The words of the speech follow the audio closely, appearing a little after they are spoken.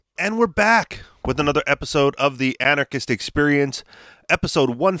And we're back with another episode of the Anarchist Experience, episode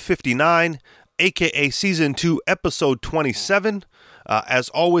 159, aka season 2, episode 27. As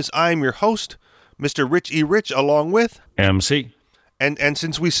always, I'm your host, Mr. Rich E. Rich, along with MC. And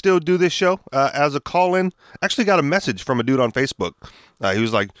since we still do this show as a call-in, actually got a message from a dude on Facebook. He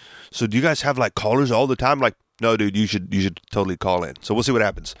was like, "So do you guys have like callers all the time?" Like, no, dude, you should totally call in. So we'll see what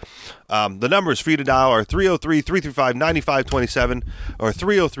happens. The numbers for you to dial are 303-335-9527 or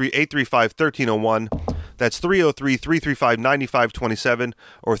 303-835-1301. That's 303-335-9527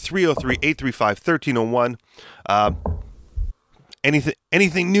 or 303-835-1301.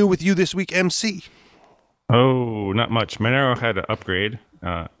 Anything new with you this week, MC? Oh, not much. Monero had an upgrade.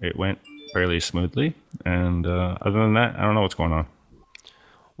 It went fairly smoothly. And other than that, I don't know what's going on.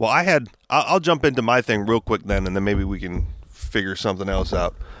 Well, I'll jump into my thing real quick then, and then maybe we can figure something else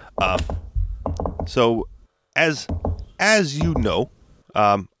out. So, as you know,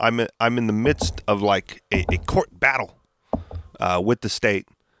 I'm in the midst of like a court battle with the state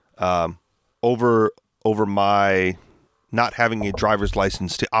over my not having a driver's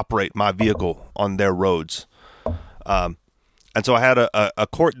license to operate my vehicle on their roads. And so I had a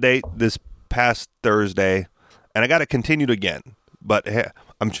court date this past Thursday, and I got it continued again. But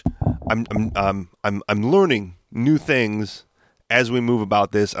I'm learning new things as we move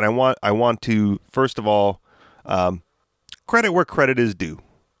about this, and I want to first of all credit where credit is due,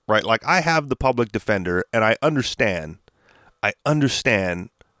 right? Like, I have the public defender, and I understand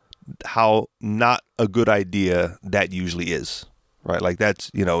how not a good idea that usually is, right? Like,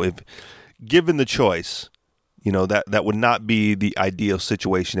 that's, if given the choice, that would not be the ideal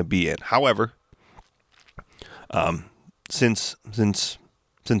situation to be in. However, since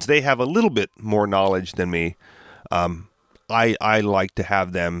they have a little bit more knowledge than me, I like to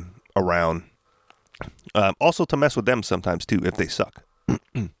have them around. Also to mess with them sometimes too if they suck.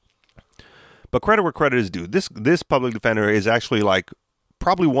 But credit where credit is due. This public defender is actually like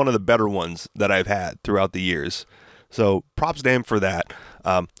probably one of the better ones that I've had throughout the years. So props to him for that.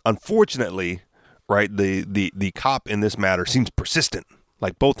 Unfortunately, right, the cop in this matter seems persistent.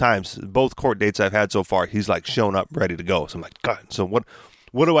 Like both court dates I've had so far, he's like shown up ready to go. So I'm like, God, so what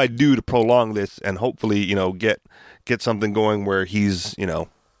do I do to prolong this and hopefully, get something going where he's,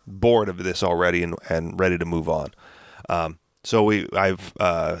 bored of this already and ready to move on. So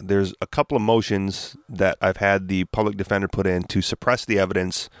there's a couple of motions that I've had the public defender put in to suppress the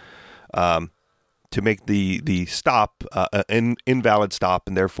evidence, to make the stop an invalid stop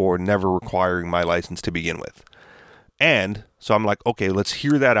and therefore never requiring my license to begin with. And so I'm like, okay, let's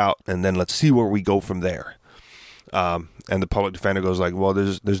hear that out, and then let's see where we go from there. And the public defender goes like, well,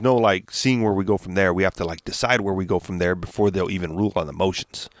 there's no like seeing where we go from there. We have to like decide where we go from there before they'll even rule on the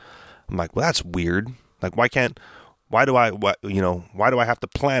motions. I'm like, well, that's weird. Like, why do I have to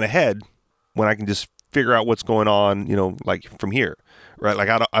plan ahead when I can just figure out what's going on, like from here, right? Like,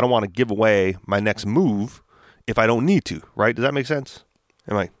 I don't want to give away my next move if I don't need to, right? Does that make sense?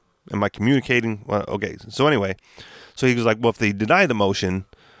 Am I communicating? Well, okay. So anyway, so he was like, well, if they deny the motion,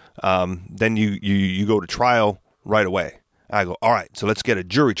 then you go to trial right away. I go, all right, so let's get a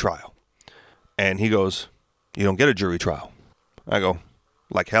jury trial. And he goes, you don't get a jury trial. I go,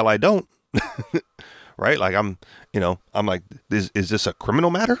 like hell I don't. Right? Like I'm like, is this a criminal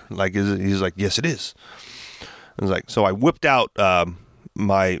matter? Like, he's like, yes, it is. I was like, so I whipped out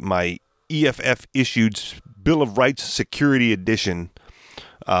my EFF issued Bill of Rights Security Edition,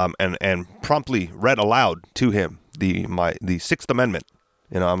 and promptly read aloud to him the Sixth Amendment.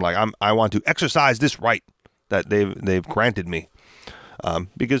 I'm like, I want to exercise this right that they've granted me,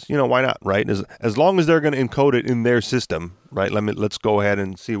 because why not, right? As long as they're going to encode it in their system, right? Let's go ahead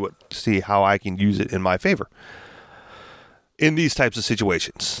and see how I can use it in my favor in these types of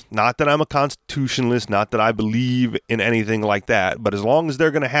situations. Not that I'm a constitutionalist, not that I believe in anything like that, but as long as they're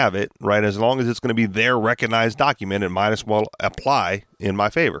going to have it, right? As long as it's going to be their recognized document, it might as well apply in my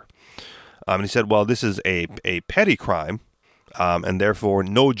favor. And he said, well, this is a petty crime, and therefore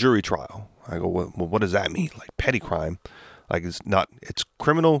no jury trial. I go, well, what does that mean? Like, petty crime? Like, it's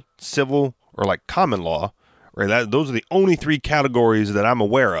criminal, civil, or like common law, right? Those are the only three categories that I'm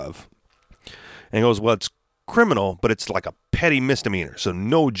aware of. And he goes, well, it's criminal, but it's like a petty misdemeanor, so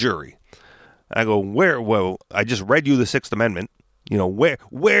no jury. I go, where? Well, I just read you the Sixth Amendment.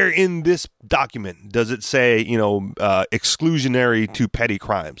 Where in this document does it say, exclusionary to petty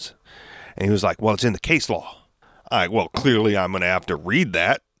crimes? And he was like, well, it's in the case law. Well, clearly I'm going to have to read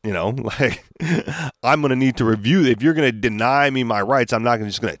that. Like, I'm going to need to review. If you're going to deny me my rights, I'm not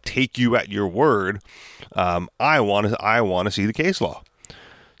just going to take you at your word. I want to see the case law.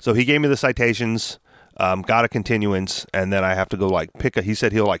 So he gave me the citations. got a continuance, and then I have to go like he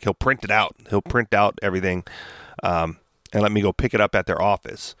said he'll print it out. He'll print out everything, and let me go pick it up at their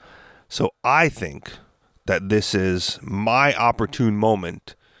office. So I think that this is my opportune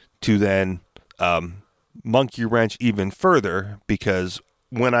moment to then monkey wrench even further, because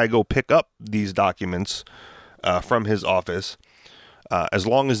when I go pick up these documents from his office, as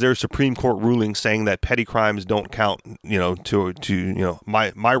long as there's Supreme Court rulings saying that petty crimes don't count,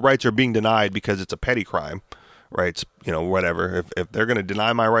 my rights are being denied because it's a petty crime, right? It's, whatever. If they're going to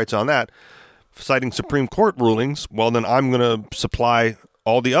deny my rights on that, citing Supreme Court rulings, well, then I'm going to supply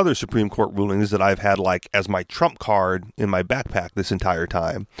all the other Supreme Court rulings that I've had like as my trump card in my backpack this entire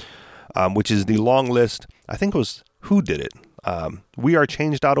time, which is the long list. I think it was, who did it?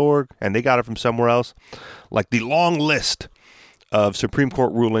 wearechange.org, and they got it from somewhere else. Like the long list of Supreme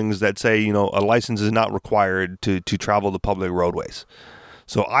Court rulings that say, a license is not required to travel the public roadways.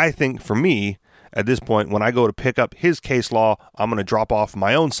 So I think for me, at this point, when I go to pick up his case law, I'm going to drop off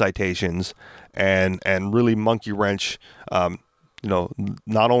my own citations and really monkey wrench, not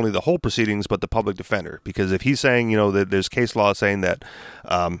only the whole proceedings, but the public defender. Because if he's saying, that there's case law saying that,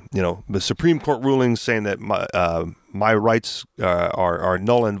 the Supreme Court rulings saying that my rights are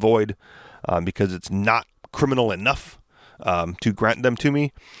null and void because it's not criminal enough to grant them to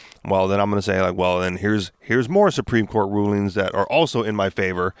me, well, then I'm going to say then here's more Supreme Court rulings that are also in my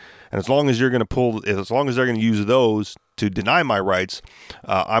favor, and as long as they're going to use those to deny my rights,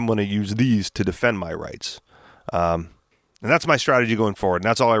 I'm going to use these to defend my rights, and that's my strategy going forward. And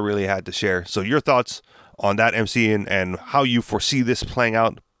that's all I really had to share. So your thoughts on that, MC, and how you foresee this playing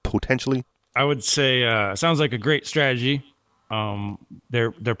out potentially? I would say sounds like a great strategy.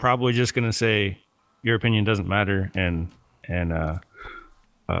 They're probably just going to say your opinion doesn't matter and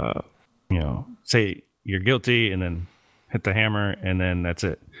say you're guilty, and then hit the hammer, and then that's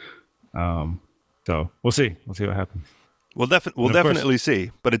it. So we'll see what happens. We'll definitely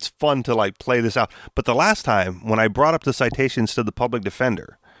see, but it's fun to play this out. But the last time when I brought up the citations to the public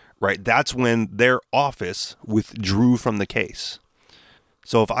defender, right, that's when their office withdrew from the case.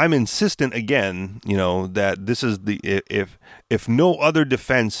 So if I'm insistent again, that this is if no other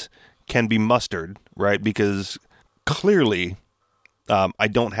defense can be mustered, right, because clearly I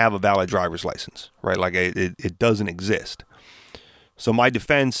don't have a valid driver's license, right? It doesn't exist. So my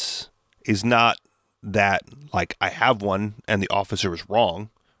defense is not that I have one and the officer is wrong,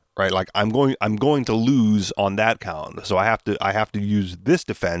 right? I'm going to lose on that count. So I have to use this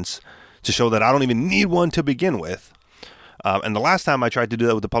defense to show that I don't even need one to begin with. And the last time I tried to do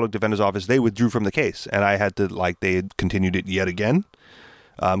that with the public defender's office, they withdrew from the case, and I had to they had continued it yet again.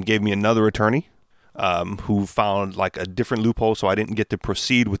 Gave me another attorney who found a different loophole, so I didn't get to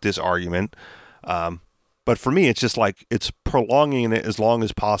proceed with this argument. But for me, it's just it's prolonging it as long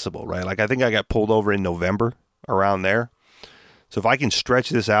as possible, right? I think I got pulled over in November, around there. So if I can stretch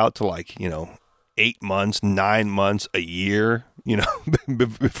this out to 8 months, 9 months, a year,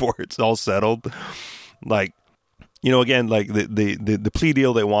 before it's all settled, again, the plea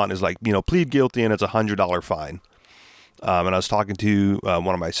deal they want is plead guilty and it's $100 fine. And I was talking to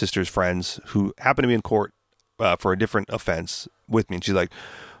one of my sister's friends who happened to be in court for a different offense with me. And she's like,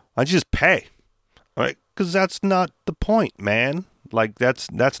 why don't you just pay? All right? Because that's not the point, man.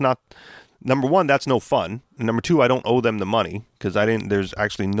 That's not, number one, that's no fun. And number two, I don't owe them the money because there's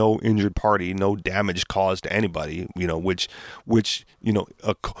actually no injured party, no damage caused to anybody, which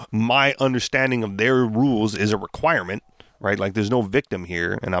my understanding of their rules is a requirement. Right, there's no victim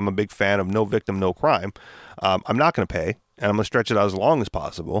here, and I'm a big fan of no victim, no crime. I'm not going to pay, and I'm going to stretch it out as long as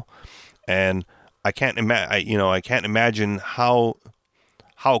possible. And I can't imagine how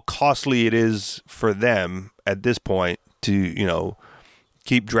costly it is for them at this point to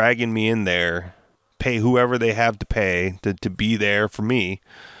keep dragging me in there, pay whoever they have to pay to be there for me.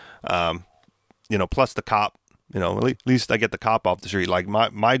 Plus the cop. At least I get the cop off the street.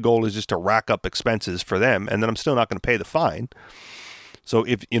 My goal is just to rack up expenses for them, and then I'm still not going to pay the fine. So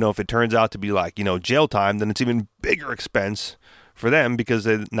if it turns out to be jail time, then it's even bigger expense for them because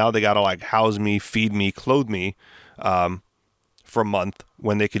now they got to house me, feed me, clothe me for a month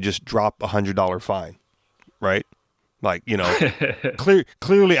when they could just drop $100 fine, right?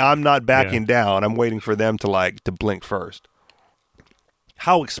 Clearly I'm not backing down. I'm waiting for them to blink first.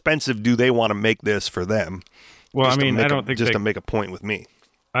 How expensive do they want to make this for them? Well, I don't think to make a point with me.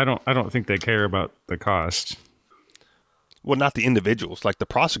 I don't think they care about the cost. Well, not the individuals. The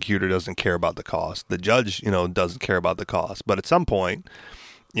prosecutor doesn't care about the cost. The judge, doesn't care about the cost. But at some point,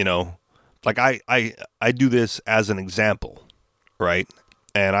 I do this as an example, right?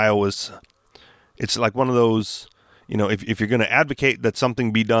 And it's one of those, if you're going to advocate that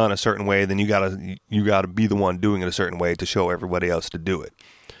something be done a certain way, then you gotta be the one doing it a certain way to show everybody else to do it.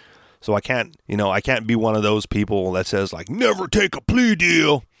 So I can't be one of those people that says like, never take a plea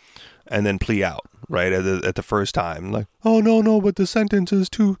deal and then plea out right at the first time. Like, oh no, but the sentence is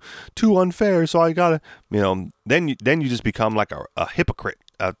too unfair, so I gotta, then you just become like a hypocrite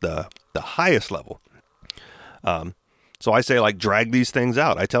at the highest level. So I say, like, drag these things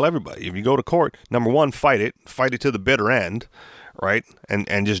out. I tell everybody, if you go to court, number one, fight it to the bitter end, right?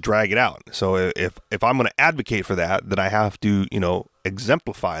 And just drag it out. So if I'm going to advocate for that, then I have to,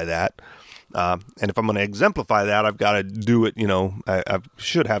 exemplify that. And if I'm going to exemplify that, I've got to do it, I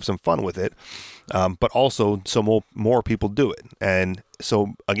should have some fun with it. But also so more people do it. And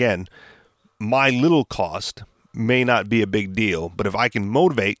so, again, my little cost may not be a big deal, but if I can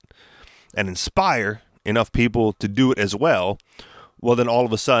motivate and inspire enough people to do it as well, then all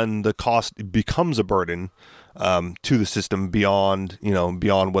of a sudden the cost becomes a burden to the system beyond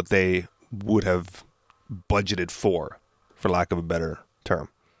what they would have budgeted for lack of a better term,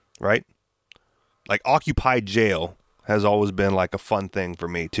 right? Like Occupy Jail has always been like a fun thing for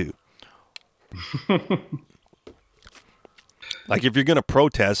me too. Like if you're gonna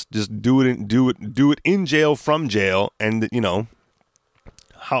protest, just do it in jail, from jail, and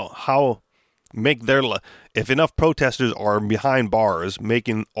how make if enough protesters are behind bars,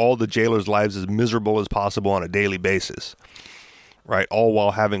 making all the jailers' lives as miserable as possible on a daily basis, right? All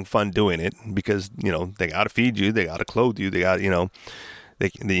while having fun doing it, because they got to feed you, they got to clothe you, they got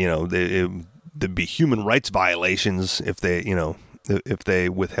there'd be human rights violations if they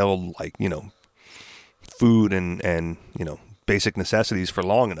withheld food and basic necessities for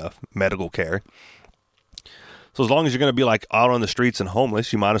long enough, medical care. So as long as you're going to be like out on the streets and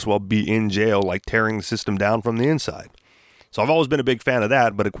homeless, you might as well be in jail, like tearing the system down from the inside. So I've always been a big fan of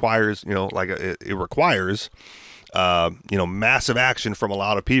that, but it requires, it requires, massive action from a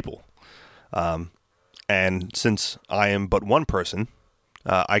lot of people. And since I am but one person,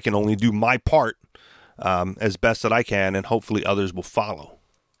 I can only do my part as best that I can, and hopefully others will follow.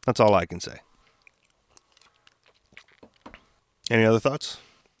 That's all I can say. Any other thoughts?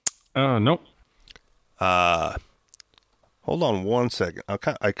 Nope. Hold on one second.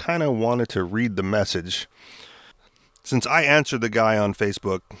 I kind of wanted to read the message. Since I answered the guy on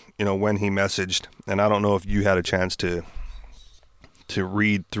Facebook, when he messaged, and I don't know if you had a chance to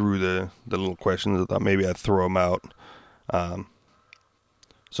read through the little questions. I thought maybe I'd throw them out.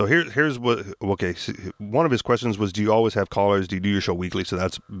 So here's what. Okay, so one of his questions was, "Do you always have callers? Do you do your show weekly?" So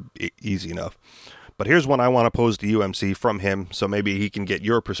that's easy enough. But here's one I want to pose to UMC from him, so maybe he can get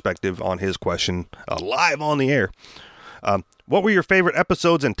your perspective on his question live on the air. What were your favorite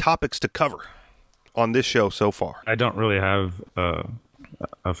episodes and topics to cover on this show so far? I don't really have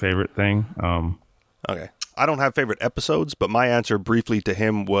a favorite thing. Okay. I don't have favorite episodes, but my answer briefly to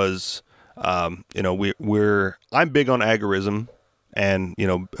him was, I'm big on agorism and,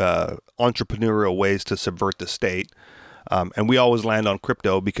 entrepreneurial ways to subvert the state. And we always land on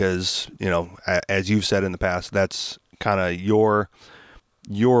crypto because, as you've said in the past, that's kind of your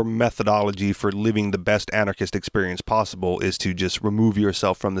methodology for living the best anarchist experience possible is to just remove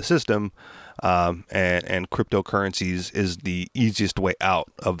yourself from the system. And cryptocurrencies is the easiest way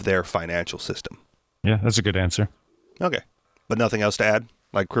out of their financial system. Yeah, that's a good answer. Okay. But nothing else to add?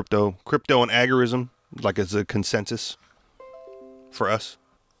 Like crypto and agorism, like as a consensus for us?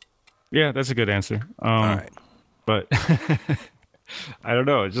 Yeah, that's a good answer. All right. But I don't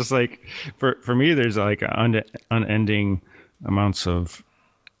know. It's just like for me, there's like unending amounts of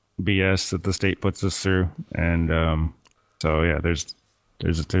BS that the state puts us through, and so yeah, there's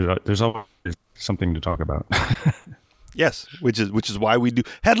always something to talk about. Yes, which is why we do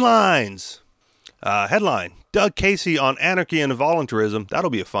headlines. Headline: Doug Casey on anarchy and voluntarism. That'll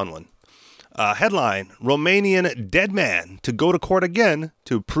be a fun one. Headline: Romanian dead man to go to court again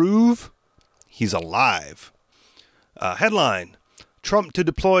to prove he's alive. Headline: Trump to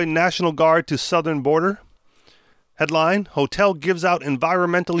deploy National Guard to southern border. Headline: Hotel gives out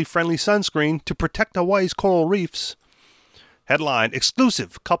environmentally friendly sunscreen to protect Hawaii's coral reefs. Headline: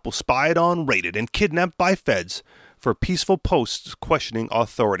 Exclusive: Couple spied on, raided, and kidnapped by feds for peaceful posts questioning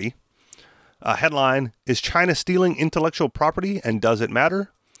authority. Headline: Is China stealing intellectual property, and does it matter?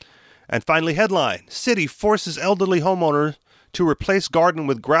 And finally, headline: City forces elderly homeowner to replace garden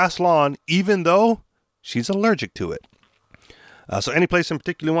with grass lawn even though she's allergic to it. So any place in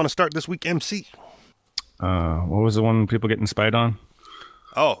particular you want to start this week, MC? What was the one people getting spied on?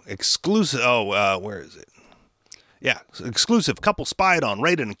 Oh, exclusive. Where is it? Yeah, exclusive. Couple spied on,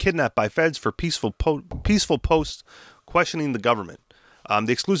 raided, and kidnapped by feds for peaceful posts questioning the government.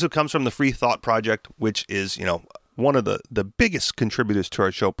 The exclusive comes from the Free Thought Project, which is, one of the biggest contributors to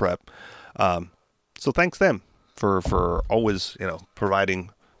our show prep. So thanks them for always,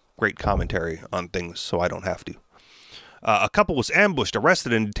 providing great commentary on things so I don't have to. A couple was ambushed,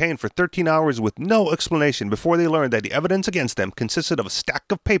 arrested, and detained for 13 hours with no explanation before they learned that the evidence against them consisted of a stack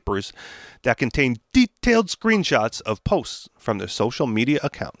of papers that contained detailed screenshots of posts from their social media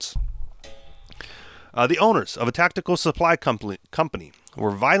accounts. The owners of a tactical supply company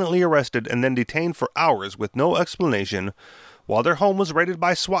were violently arrested and then detained for hours with no explanation while their home was raided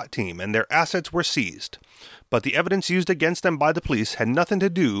by a SWAT team and their assets were seized. But the evidence used against them by the police had nothing to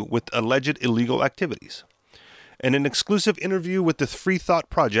do with alleged illegal activities. In an exclusive interview with the Free Thought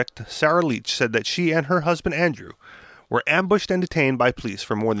Project, Sarah Leach said that she and her husband Andrew were ambushed and detained by police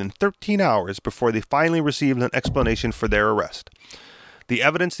for more than 13 hours before they finally received an explanation for their arrest. The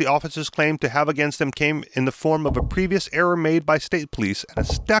evidence the officers claimed to have against them came in the form of a previous error made by state police and a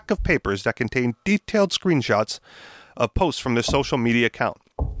stack of papers that contained detailed screenshots of posts from their social media account.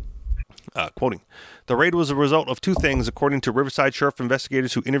 Quoting, "The raid was a result of two things, according to Riverside Sheriff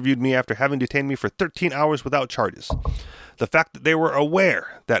investigators who interviewed me after having detained me for 13 hours without charges. The fact that they were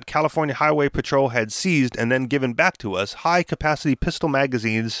aware that California Highway Patrol had seized and then given back to us high-capacity pistol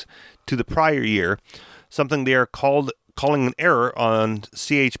magazines to the prior year, something they are calling an error on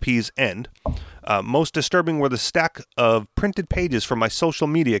CHP's end. Most disturbing were the stack of printed pages from my social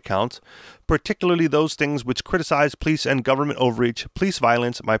media accounts, particularly those things which criticize police and government overreach, police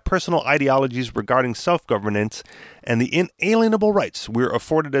violence, my personal ideologies regarding self-governance, and the inalienable rights we're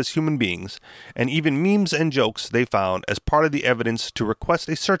afforded as human beings, and even memes and jokes they found as part of the evidence to request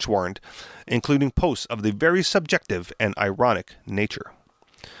a search warrant, including posts of the very subjective and ironic nature."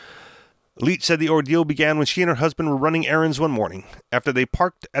 Leach said the ordeal began when she and her husband were running errands one morning. After they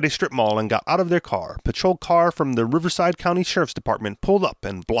parked at a strip mall and got out of their car, a patrol car from the Riverside County Sheriff's Department pulled up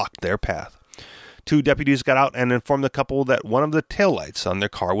and blocked their path. Two deputies got out and informed the couple that one of the taillights on their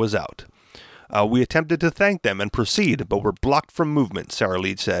car was out. "We attempted to thank them and proceed, but were blocked from movement," Sarah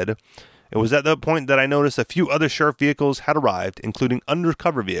Leach said. "It was at that point that I noticed a few other sheriff vehicles had arrived, including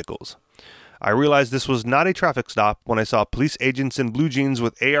undercover vehicles. I realized this was not a traffic stop when I saw police agents in blue jeans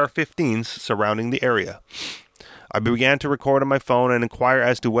with AR-15s surrounding the area. I began to record on my phone and inquire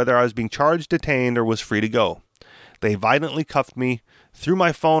as to whether I was being charged, detained, or was free to go. They violently cuffed me, threw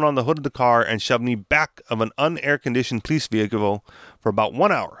my phone on the hood of the car, and shoved me back of an un-air-conditioned police vehicle for about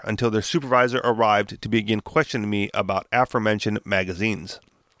 1 hour until their supervisor arrived to begin questioning me about aforementioned magazines.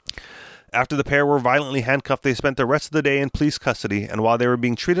 After the pair were violently handcuffed, they spent the rest of the day in police custody, and while they were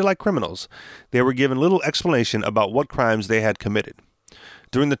being treated like criminals, they were given little explanation about what crimes they had committed.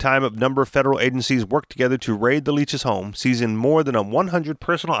 During the time, a number of federal agencies worked together to raid the Leach's home, seizing more than 100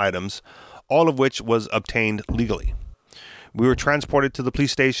 personal items, all of which was obtained legally. We were transported to the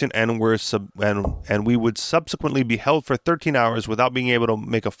police station and we would subsequently be held for 13 hours without being able to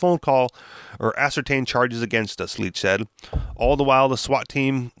make a phone call or ascertain charges against us," Leach said. All the while, the SWAT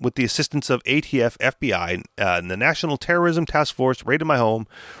team, with the assistance of ATF, FBI, and the National Terrorism Task Force, raided my home,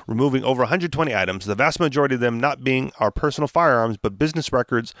 removing over 120 items, the vast majority of them not being our personal firearms, but business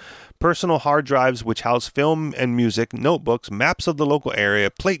records, personal hard drives which house film and music, notebooks, maps of the local area,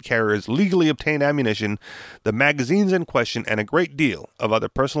 plate carriers, legally obtained ammunition, the magazines in question, and a great deal of other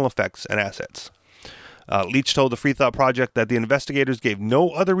personal effects and assets. Leach told the Free Thought Project that the investigators gave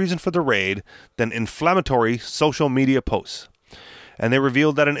no other reason for the raid than inflammatory social media posts. And they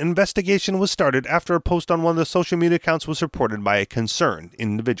revealed that an investigation was started after a post on one of the social media accounts was reported by a concerned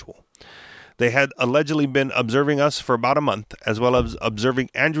individual. They had allegedly been observing us for about a month, as well as observing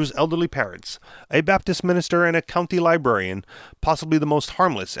Andrew's elderly parents, a Baptist minister and a county librarian, possibly the most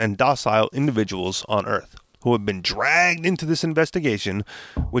harmless and docile individuals on earth, who have been dragged into this investigation,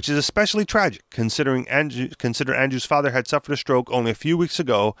 which is especially tragic consider Andrew's father had suffered a stroke only a few weeks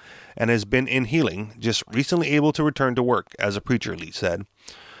ago and has been in healing, just recently able to return to work as a preacher, Leach said.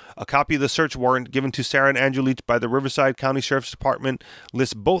 A copy of the search warrant given to Sarah and Andrew Leach by the Riverside County Sheriff's Department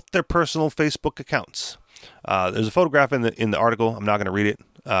lists both their personal Facebook accounts. There's a photograph in the article. I'm not going to read it.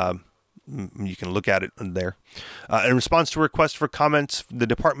 You can look at it there. In response to a request for comments, the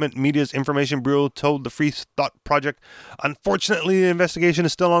Department Media's Information Bureau told the Free Thought Project, "Unfortunately, the investigation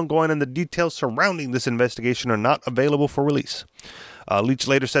is still ongoing and the details surrounding this investigation are not available for release." Leach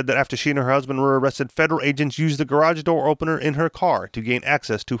later said that after she and her husband were arrested, federal agents used the garage door opener in her car to gain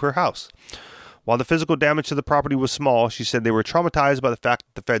access to her house. While the physical damage to the property was small, she said they were traumatized by the fact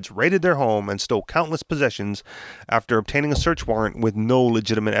that the feds raided their home and stole countless possessions after obtaining a search warrant with no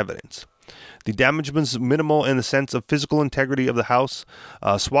legitimate evidence. The damage was minimal in the sense of physical integrity of the house.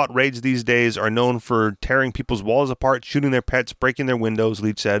 SWAT raids these days are known for tearing people's walls apart, shooting their pets, breaking their windows,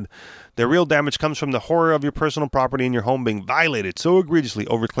 Leach said. The real damage comes from the horror of your personal property and your home being violated so egregiously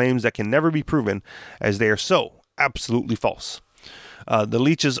over claims that can never be proven, as they are so absolutely false. The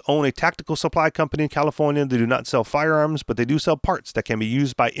Leaches own a tactical supply company in California. They do not sell firearms, but they do sell parts that can be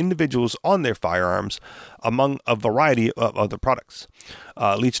used by individuals on their firearms, among a variety of other products.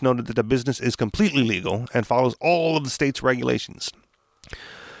 Leach noted that the business is completely legal and follows all of the state's regulations.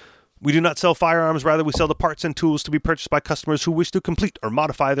 We do not sell firearms, rather we sell the parts and tools to be purchased by customers who wish to complete or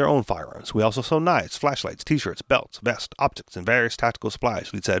modify their own firearms. We also sell knives, flashlights, t-shirts, belts, vests, optics, and various tactical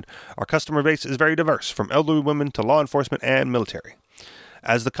supplies, Leach said. Our customer base is very diverse, from elderly women to law enforcement and military.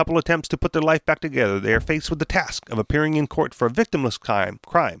 As the couple attempts to put their life back together, they are faced with the task of appearing in court for a victimless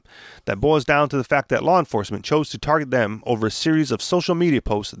crime that boils down to the fact that law enforcement chose to target them over a series of social media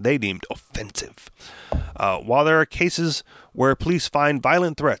posts they deemed offensive. While there are cases where police find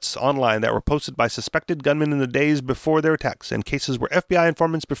violent threats online that were posted by suspected gunmen in the days before their attacks, and cases where FBI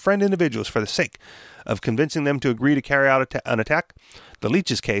informants befriend individuals for the sake of convincing them to agree to carry out an attack, the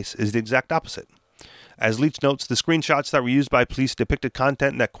Leach's case is the exact opposite. As Leach notes, the screenshots that were used by police depicted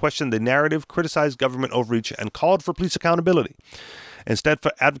content that questioned the narrative, criticized government overreach, and called for police accountability. Instead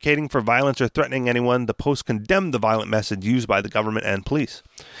of advocating for violence or threatening anyone, the post condemned the violent message used by the government and police.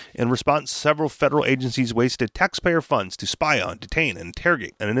 In response, several federal agencies wasted taxpayer funds to spy on, detain, and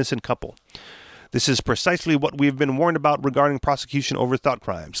interrogate an innocent couple. This is precisely what we have been warned about regarding prosecution over thought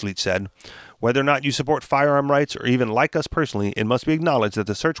crimes, Leach said. Whether or not you support firearm rights or even like us personally, it must be acknowledged that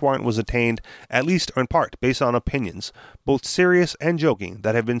the search warrant was obtained, at least or in part, based on opinions, both serious and joking,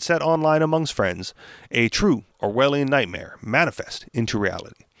 that have been set online amongst friends, a true Orwellian nightmare manifest into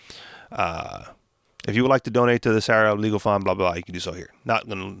reality. If you would like to donate to the Sarah Legal Fund, blah, blah, you can do so here. Not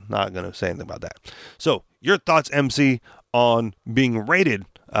gonna say anything about that. So, your thoughts, MC, on being raided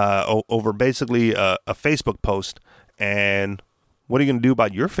over basically a Facebook post, and what are you going to do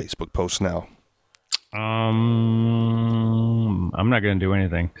about your Facebook post now? I'm not going to do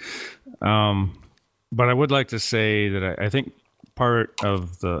anything. But I would like to say that I think part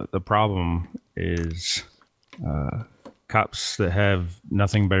of the problem is cops that have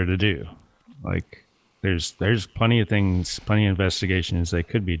nothing better to do. Like there's plenty of things, plenty of investigations they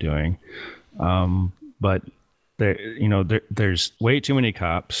could be doing. But there's way too many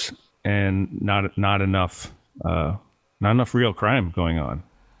cops and not enough real crime going on.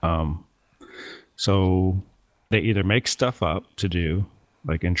 So they either make stuff up to do,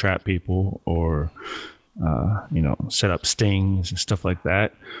 like entrap people, or set up stings and stuff like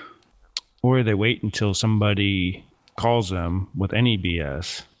that, or they wait until somebody calls them with any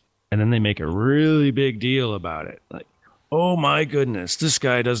BS, and then they make a really big deal about it. Like, oh my goodness, this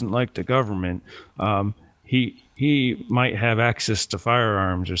guy doesn't like the government. He might have access to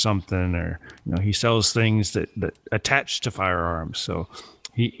firearms or something, or he sells things that attach to firearms, so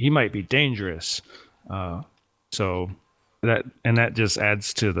he might be dangerous. So that just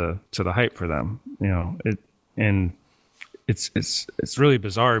adds to the hype for them. It's really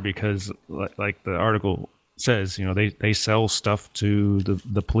bizarre because like the article says, they sell stuff to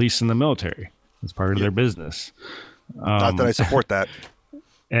the police and the military. It's part of their business. Not that I support that.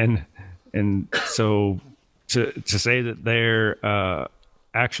 And so to say that they're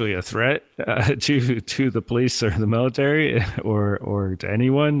actually a threat to the police or the military or to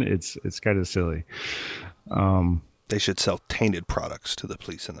anyone, it's kind of silly. They should sell tainted products to the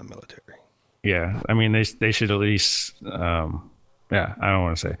police and the military. Yeah, I mean they should at least. I don't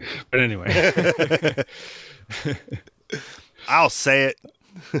want to say, but anyway. I'll say it.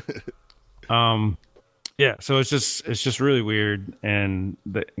 Yeah, so it's just really weird, and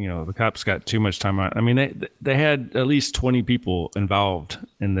the cops got too much time on. I mean, they had at least 20 people involved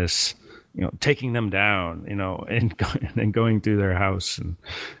in this, taking them down, and going through their house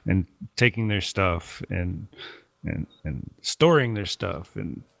and taking their stuff and storing their stuff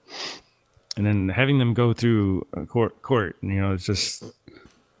and then having them go through a court. It's just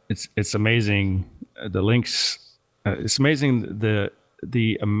it's amazing the links. It's amazing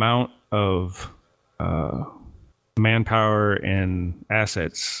the amount of manpower and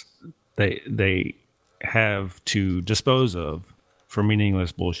assets they have to dispose of for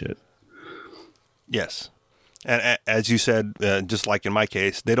meaningless bullshit. Yes, and as you said, just like in my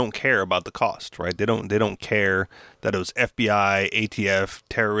case, they don't care about the cost, right? They don't care that it was FBI, ATF,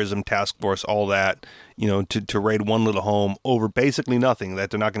 terrorism task force, all that, to raid one little home over basically nothing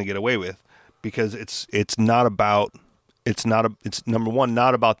that they're not going to get away with, because it's number one,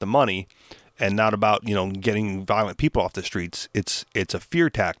 not about the money. And not about, getting violent people off the streets. It's a fear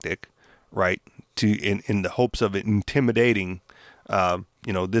tactic, right? In the hopes of intimidating,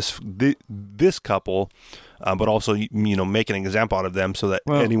 this couple, but also making an example out of them so that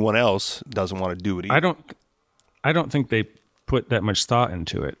anyone else doesn't want to do it either. I don't think they put that much thought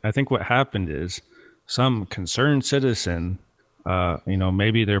into it. I think what happened is some concerned citizen,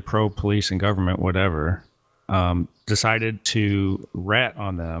 maybe they're pro-police and government, whatever, decided to rat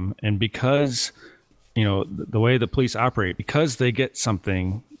on them. And because, the way the police operate, because they get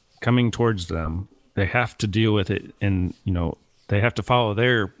something coming towards them, they have to deal with it and, they have to follow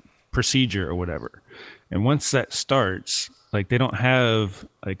their procedure or whatever. And once that starts, like, they don't have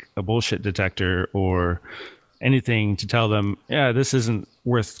like a bullshit detector or anything to tell them, yeah, this isn't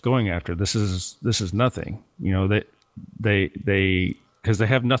worth going after. This is nothing. They because they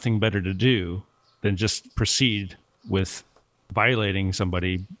have nothing better to do than just proceed with violating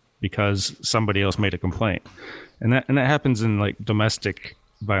somebody because somebody else made a complaint. And that happens in like domestic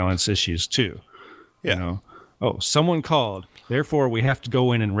violence issues too. Yeah. Oh, someone called, therefore we have to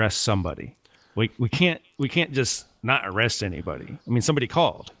go in and arrest somebody. We can't just not arrest anybody. I mean, somebody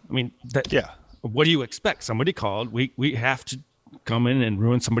called. I mean, what do you expect? Somebody called. We have to come in and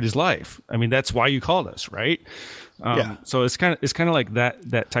ruin somebody's life. I mean, that's why you called us, right? So it's kind of like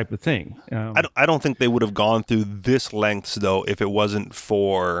that type of thing. I don't think they would have gone through this lengths though if it wasn't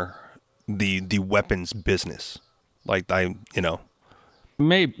for the weapons business. Like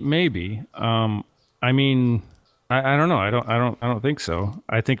maybe. I mean, I don't know. I don't think so.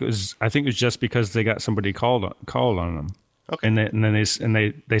 I think it was just because they got somebody called on them. Okay. And then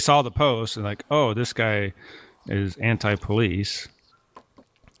they saw the post and like, oh, this guy is anti-police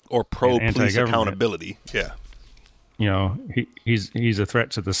or pro-police accountability. Yeah. He's a threat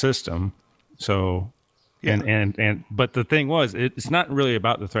to the system. So, yeah. But the thing was, it's not really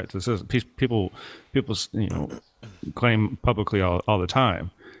about the threat to the system. People claim publicly all the time.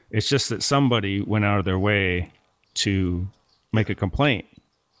 It's just that somebody went out of their way to make a complaint.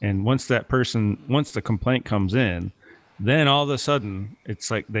 And once the complaint comes in, then all of a sudden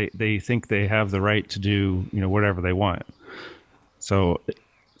it's like they think they have the right to do, whatever they want. So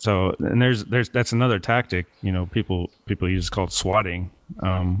and there's that's another tactic, people use called swatting.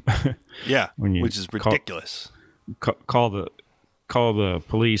 Which is ridiculous. Call the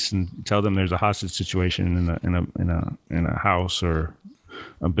police and tell them there's a hostage situation in a house or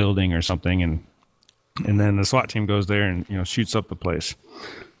a building or something, and then the SWAT team goes there and shoots up the place,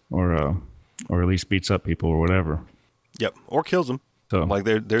 or at least beats up people or whatever. Yep, or kills them. So like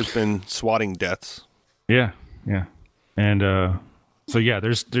there's been swatting deaths. Yeah, and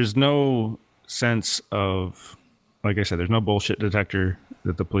there's no sense of, like I said, there's no bullshit detector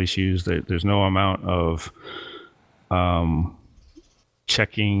that the police use. There's no amount of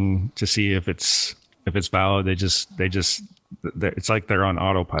checking to see if it's valid. They just it's like they're on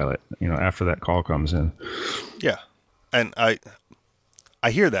autopilot, after that call comes in. Yeah. And I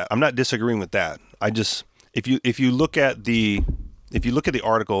hear that. I'm not disagreeing with that. I just, if you look at the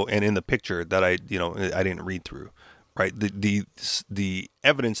article and in the picture that I didn't read through, right? The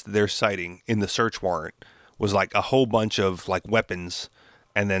evidence that they're citing in the search warrant was like a whole bunch of like weapons.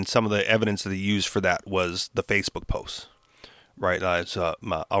 And then some of the evidence that they used for that was the Facebook posts. Right,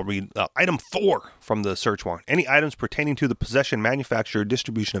 I'll read item 4 from the search warrant. Any items pertaining to the possession, manufacture,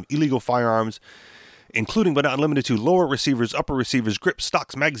 distribution of illegal firearms, including but not limited to lower receivers, upper receivers, grips,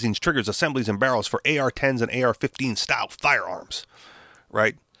 stocks, magazines, triggers, assemblies, and barrels for AR-10s and AR-15 style firearms.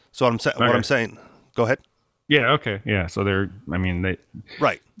 Right. So what I'm saying. Go ahead. Yeah. Okay. Yeah. So they.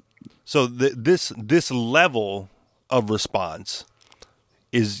 Right. So this level of response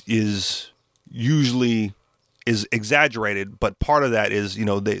is usually is exaggerated, but part of that is,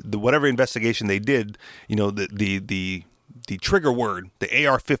 the whatever investigation they did, the trigger word, the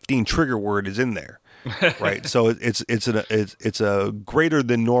AR-15 trigger word is in there, right? So it's a greater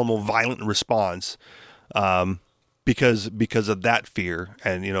than normal violent response, because of that fear,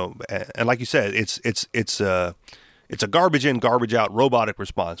 and and like you said, it's a garbage in, garbage out robotic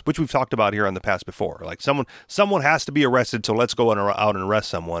response, which we've talked about here on the past before. Like someone has to be arrested, so let's go out and arrest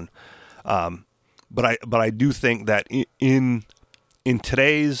someone. But I do think that in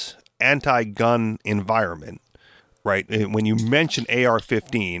today's anti-gun environment, right, when you mention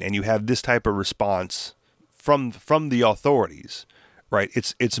AR-15 and you have this type of response from the authorities, right,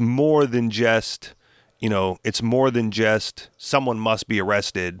 it's more than just someone must be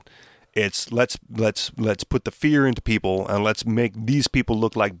arrested. It's let's put the fear into people and let's make these people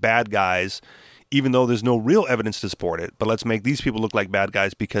look like bad guys, even though there's no real evidence to support it. But let's make these people look like bad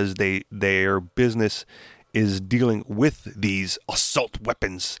guys because their business is dealing with these assault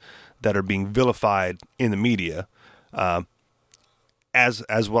weapons that are being vilified in the media.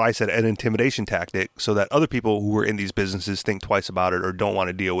 as what I said, an intimidation tactic, so that other people who are in these businesses think twice about it, or don't want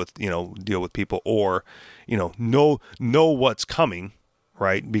to deal with people, or know what's coming,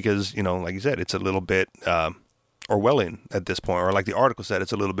 right? Because like you said, it's a little bit Orwellian at this point, or like the article said,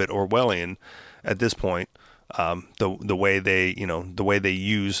 it's a little bit Orwellian at this point. The way they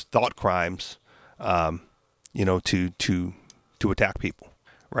use thought crimes, to attack people.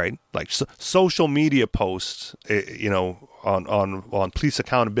 Right, like social media posts, on police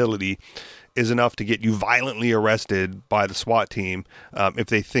accountability is enough to get you violently arrested by the SWAT team if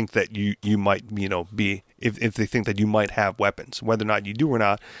they think that you might, if they think that you might have weapons. Whether or not you do or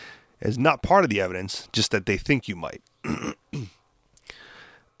not is not part of the evidence, just that they think you might.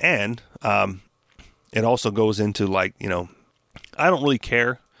 And it also goes into I don't really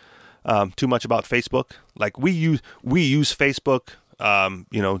care too much about Facebook. Like we use Facebook.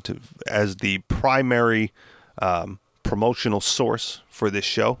 As the primary promotional source for this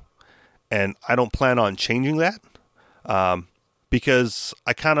show, and I don't plan on changing that because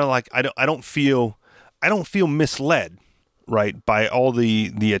I kind of I don't feel misled, right, by all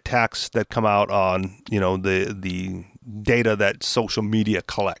the attacks that come out on the data that social media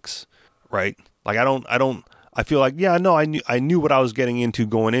collects, right? Like I feel like, yeah, no, I knew what I was getting into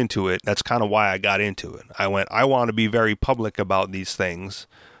going into it. That's kind of why I got into it. I want to be very public about these things.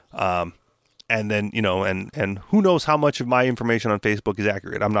 And then, and who knows how much of my information on Facebook is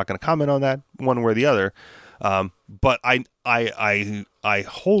accurate. I'm not going to comment on that one way or the other. But I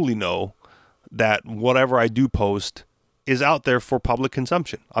wholly know that whatever I do post is out there for public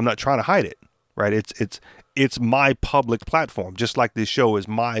consumption. I'm not trying to hide it, right? It's my public platform, just like this show is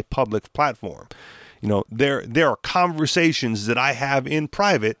my public platform. There are conversations that I have in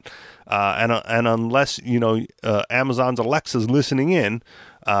private, and unless Amazon's Alexa's listening in,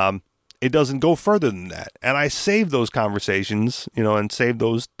 it doesn't go further than that. And I save those conversations, and save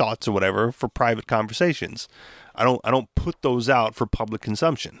those thoughts or whatever for private conversations. I don't put those out for public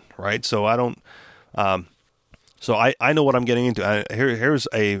consumption, right? So I don't. So I know what I'm getting into. Here's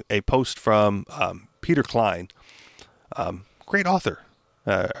a post from Peter Klein, great author.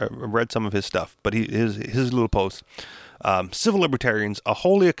 I read some of his stuff, but his little post. Civil libertarians, a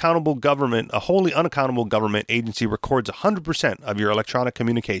wholly unaccountable government agency records 100% of your electronic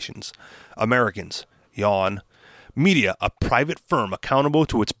communications. Americans, yawn. Media, a private firm accountable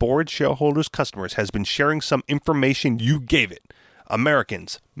to its board, shareholders, customers, has been sharing some information you gave it.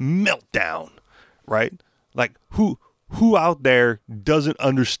 Americans, meltdown. Right? Like who out there doesn't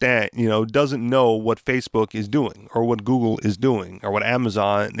understand, doesn't know what Facebook is doing, or what Google is doing, or what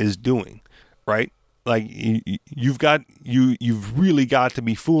Amazon is doing, right? Like you've really got to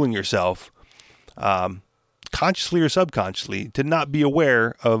be fooling yourself, consciously or subconsciously, to not be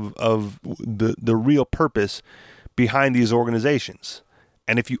aware of the real purpose behind these organizations.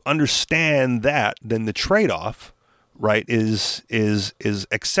 And if you understand that, then the trade-off, right, is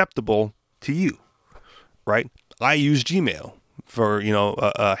acceptable to you, right? I use Gmail for,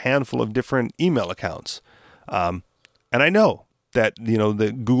 a handful of different email accounts. And I know that,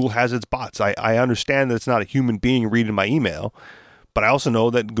 that Google has its bots. I understand that it's not a human being reading my email, but I also know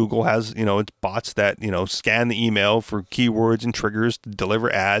that Google has, its bots that, scan the email for keywords and triggers to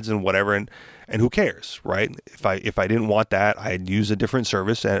deliver ads and whatever. And who cares, right? If I didn't want that, I'd use a different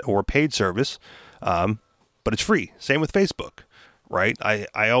service or a paid service. But it's free. Same with Facebook. Right.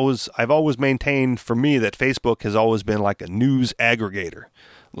 I've always maintained, for me, that Facebook has always been like a news aggregator.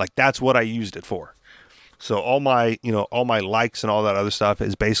 Like that's what I used it for. So all my likes and all that other stuff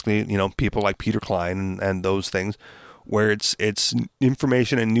is basically, people like Peter Klein and those things, where it's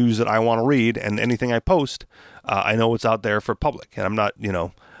information and news that I want to read, and anything I post, I know it's out there for public, and I'm not,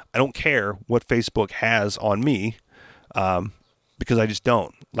 I don't care what Facebook has on me, because I just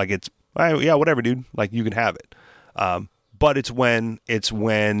don't. Like yeah, whatever, dude. Like you can have it. But it's when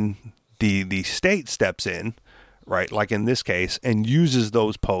the state steps in, right? Like in this case, and uses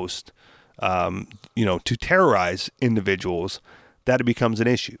those posts, to terrorize individuals, that it becomes an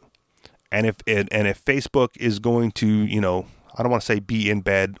issue. And if Facebook is going to, I don't want to say be in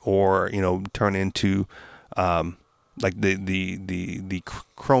bed or turn into like the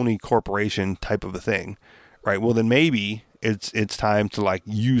crony corporation type of a thing, right? Well, then maybe it's time to like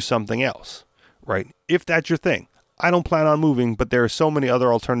use something else, right? If that's your thing. I don't plan on moving, but there are so many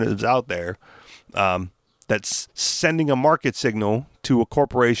other alternatives out there that's sending a market signal to a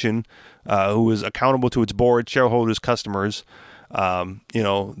corporation who is accountable to its board, shareholders, customers.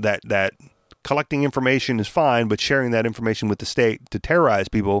 That collecting information is fine, but sharing that information with the state to terrorize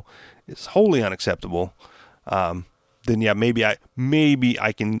people is wholly unacceptable. Then yeah, maybe I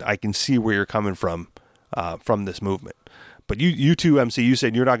can see where you're coming from this movement. But you too, MC, you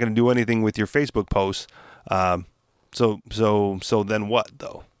said you're not going to do anything with your Facebook posts. So then what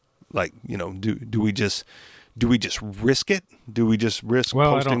though? Like, do we just risk it? Do we just risk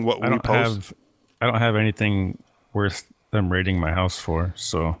posting what we post? I don't have anything worth them raiding my house for.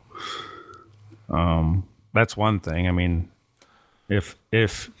 So, that's one thing. I mean, if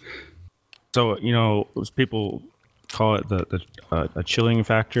so, people call it a chilling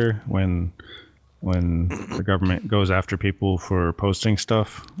factor when the government goes after people for posting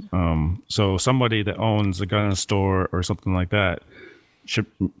stuff. So somebody that owns a gun store or something like that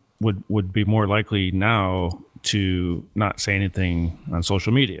would be more likely now to not say anything on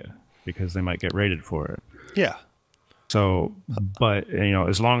social media because they might get raided for it. Yeah. So, but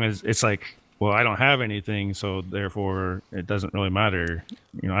as long as it's like, well, I don't have anything, so therefore it doesn't really matter.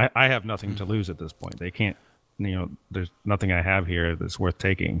 I have nothing to lose at this point. They can't. There's nothing I have here that's worth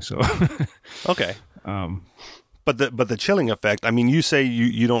taking. So, okay. But the chilling effect. I mean, you say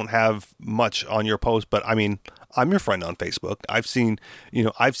you don't have much on your post, but I mean, I'm your friend on Facebook. I've seen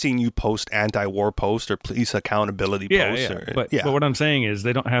you post anti-war posts or police accountability posts. Yeah. But what I'm saying is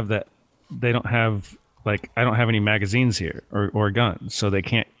they don't have that. They don't have I don't have any magazines here or guns, so they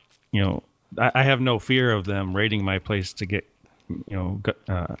can't. I have no fear of them raiding my place to get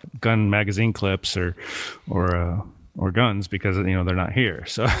gun magazine clips or guns because they're not here.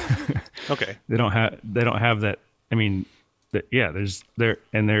 So okay, they don't have that. I mean, so there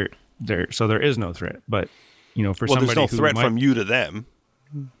is no threat. But for somebody there's no threat from you to them.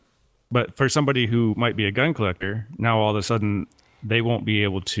 But for somebody who might be a gun collector, now all of a sudden they won't be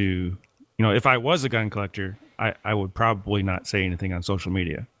able to. If I was a gun collector, I would probably not say anything on social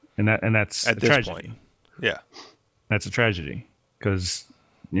media, and that's at a this tragedy. point. Yeah, that's a tragedy because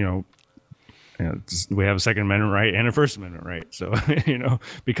we have a Second Amendment right and a First Amendment right. So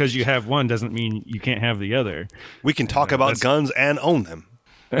because you have one doesn't mean you can't have the other. We can talk about guns and own them.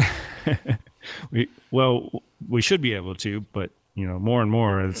 we should be able to, but more and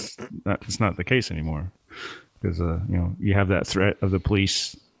more it's not the case anymore because you have that threat of the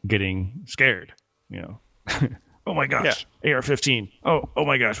police getting scared. Oh my gosh, yeah. AR-15. Oh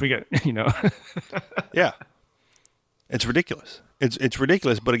my gosh, we got Yeah, it's ridiculous. It's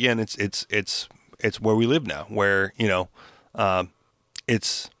ridiculous, but again, it's where we live now, where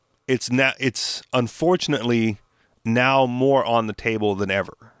it's unfortunately now more on the table than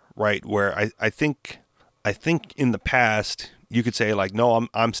ever, right? Where I think in the past you could say like, no,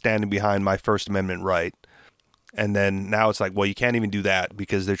 I'm standing behind my First Amendment right. And then now it's like, well, you can't even do that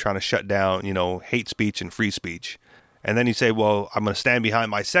because they're trying to shut down, hate speech and free speech. And then you say, well, I'm going to stand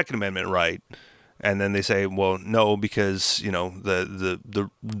behind my Second Amendment right. And then they say, well, no, because, the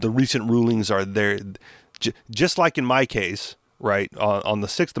recent rulings are there. Just like in my case, right, on the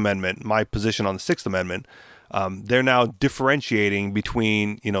Sixth Amendment, my position on the Sixth Amendment, they're now differentiating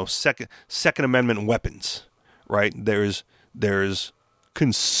between, Second Amendment weapons, right? There's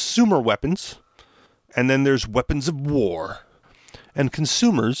consumer weapons. And then there's weapons of war. And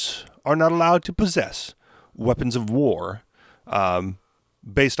consumers are not allowed to possess weapons of war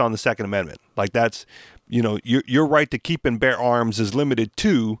based on the Second Amendment. Like that's, your right to keep and bear arms is limited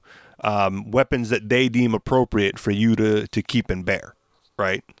to weapons that they deem appropriate for you to keep and bear,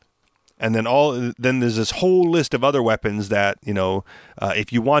 right? And then there's this whole list of other weapons that,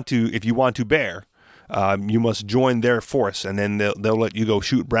 if you want to bear, you must join their force, and then they'll let you go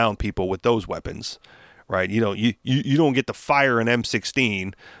shoot brown people with those weapons. Right, you don't get to fire an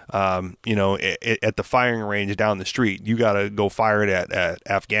M16, at the firing range down the street. You got to go fire it at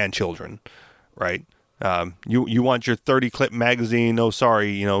Afghan children, right? You want your 30 clip magazine? No,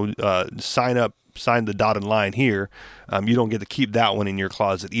 sorry, sign the dotted line here. You don't get to keep that one in your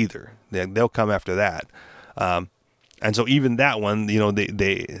closet either. They'll come after that, and so even that one,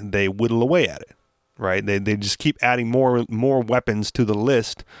 they whittle away at it. Right, they just keep adding more weapons to the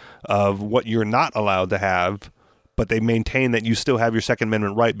list of what you're not allowed to have, but they maintain that you still have your Second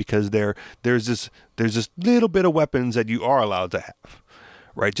Amendment right because there's this little bit of weapons that you are allowed to have,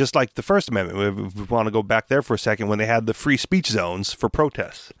 right? Just like the First Amendment, if we want to go back there for a second, when they had the free speech zones for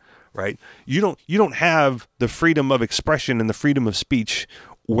protests, right? You don't have the freedom of expression and the freedom of speech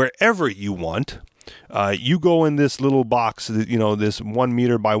wherever you want. You go in this little box, this 1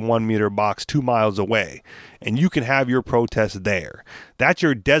 meter by 1 meter box 2 miles away, and you can have your protest there. That's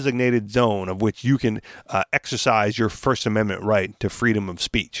your designated zone of which you can exercise your First Amendment right to freedom of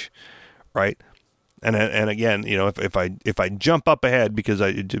speech, right? And again, if I jump up ahead because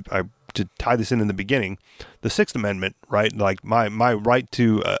to tie this in the beginning, the Sixth Amendment, right? Like my right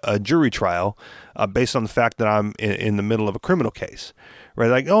to a jury trial based on the fact that I'm in the middle of a criminal case. Right,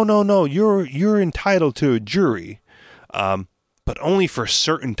 like, oh no, you're entitled to a jury, but only for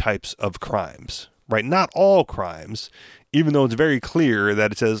certain types of crimes, right? Not all crimes, even though it's very clear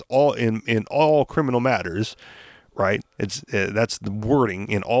that it says all in all criminal matters, right? It's that's the wording,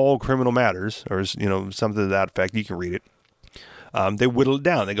 in all criminal matters, or something to that effect. You can read it. They whittle it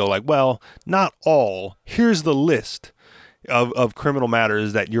down. They go like, well, not all. Here's the list of criminal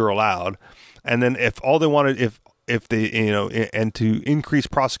matters that you're allowed, and then if all they wanted, if they and to increase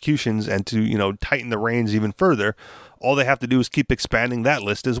prosecutions and to tighten the reins even further, all they have to do is keep expanding that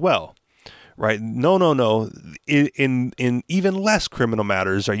list as well. Right? No. In even less criminal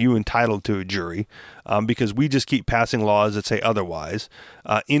matters are you entitled to a jury, because we just keep passing laws that say otherwise.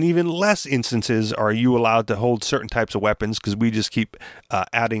 In even less instances are you allowed to hold certain types of weapons, because we just keep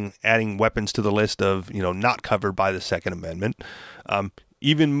adding weapons to the list of not covered by the Second Amendment.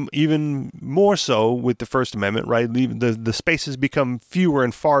 Even more so with the First Amendment, right? The spaces become fewer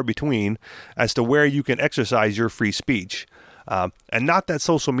and far between as to where you can exercise your free speech. And not that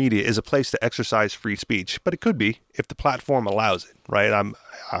social media is a place to exercise free speech, but it could be if the platform allows it, right?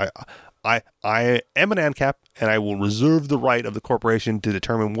 I am an ANCAP, and I will reserve the right of the corporation to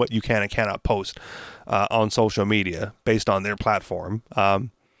determine what you can and cannot post on social media based on their platform.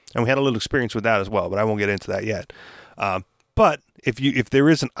 And we had a little experience with that as well, but I won't get into that yet. But if there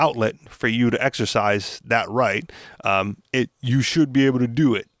is an outlet for you to exercise that right, you should be able to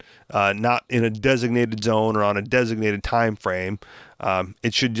do it. Not in a designated zone or on a designated time frame.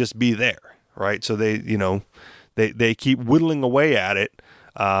 It should just be there, right? So they keep whittling away at it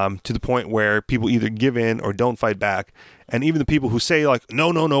to the point where people either give in or don't fight back. And even the people who say like,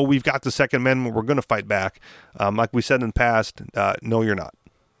 no, we've got the Second Amendment, we're going to fight back. Like we said in the past, no, you're not.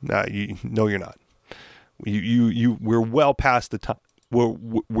 No, you're not. We're well past the time.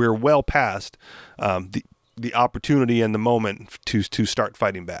 We're well past the opportunity and the moment to start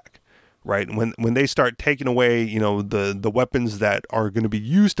fighting back. Right, when they start taking away, the weapons that are going to be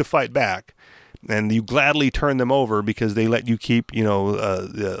used to fight back, and you gladly turn them over because they let you keep,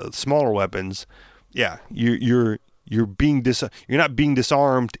 the smaller weapons. Yeah, you're not being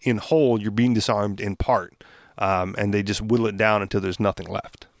disarmed in whole. You're being disarmed in part, and they just whittle it down until there's nothing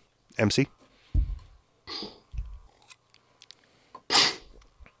left. MC.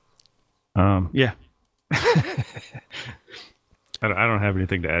 Yeah. I don't have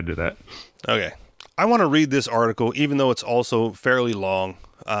anything to add to that. Okay. I want to read this article, even though it's also fairly long,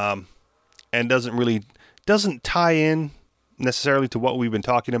 and doesn't tie in necessarily to what we've been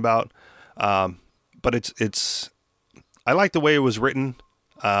talking about. But it's I like the way it was written,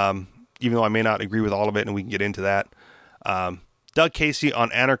 even though I may not agree with all of it, and we can get into that. Doug Casey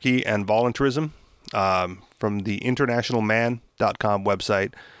on anarchy and voluntarism, from the internationalman.com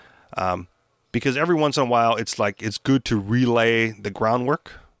website. Because every once in a while, it's good to relay the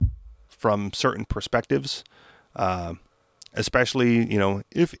groundwork from certain perspectives, especially,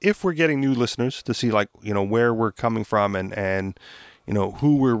 if we're getting new listeners to see where we're coming from and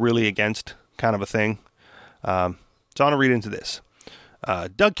who we're really against, kind of a thing. So I want to read into this.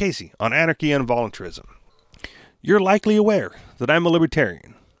 Doug Casey on anarchy and voluntarism. You're likely aware that I'm a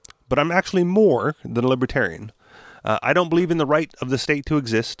libertarian, but I'm actually more than a libertarian. I don't believe in the right of the state to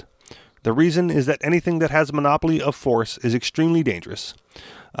exist. The reason is that anything that has a monopoly of force is extremely dangerous.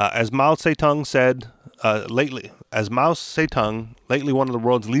 As Mao Zedong said lately, one of the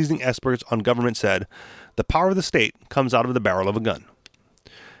world's leading experts on government said, the power of the state comes out of the barrel of a gun.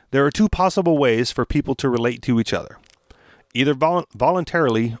 There are two possible ways for people to relate to each other, either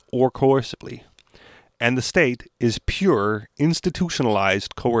voluntarily or coercively. And the state is pure,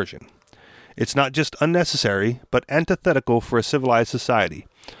 institutionalized coercion. It's not just unnecessary, but antithetical for a civilized society.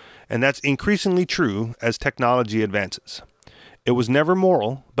 And that's increasingly true as technology advances. It was never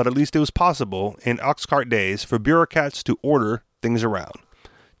moral, but at least it was possible in oxcart days for bureaucrats to order things around.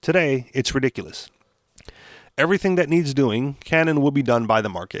 Today, it's ridiculous. Everything that needs doing can and will be done by the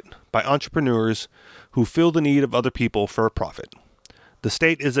market, by entrepreneurs who fill the need of other people for a profit. The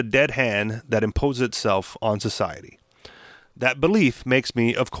state is a dead hand that imposes itself on society. That belief makes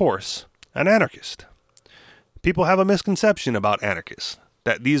me, of course, an anarchist. People have a misconception about anarchists.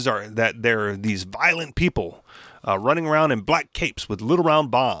 That they're these violent people running around in black capes with little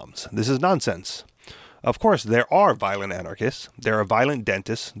round bombs. This is nonsense. Of course, there are violent anarchists. There are violent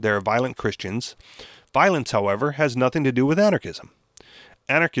dentists. There are violent Christians. Violence, however, has nothing to do with anarchism.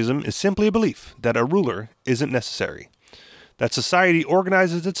 Anarchism is simply a belief that a ruler isn't necessary, that society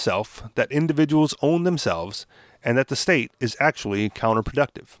organizes itself, that individuals own themselves, and that the state is actually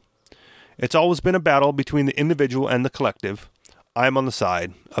counterproductive. It's always been a battle between the individual and the collective. I am on the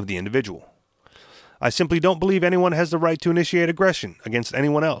side of the individual. I simply don't believe anyone has the right to initiate aggression against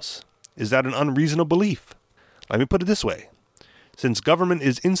anyone else. Is that an unreasonable belief? Let me put it this way. Since government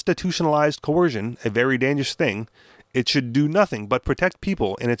is institutionalized coercion, a very dangerous thing, it should do nothing but protect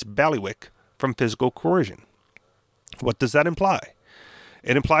people in its bailiwick from physical coercion. What does that imply?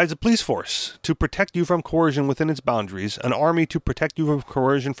 It implies a police force to protect you from coercion within its boundaries, an army to protect you from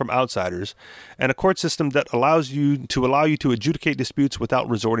coercion from outsiders, and a court system that allows you to adjudicate disputes without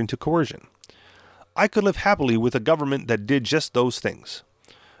resorting to coercion. I could live happily with a government that did just those things.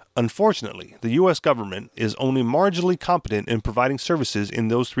 Unfortunately, the U.S. government is only marginally competent in providing services in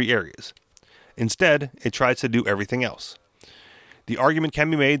those three areas. Instead, it tries to do everything else. The argument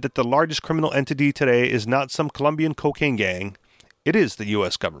can be made that the largest criminal entity today is not some Colombian cocaine gang. It is the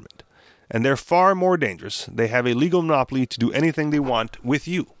U.S. government. And they're far more dangerous. They have a legal monopoly to do anything they want with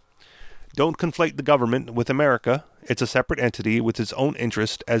you. Don't conflate the government with America. It's a separate entity with its own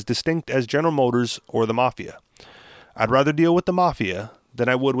interest as distinct as General Motors or the Mafia. I'd rather deal with the Mafia than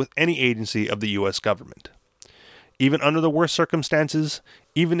I would with any agency of the U.S. government. Even under the worst circumstances,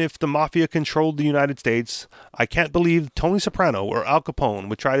 even if the Mafia controlled the United States, I can't believe Tony Soprano or Al Capone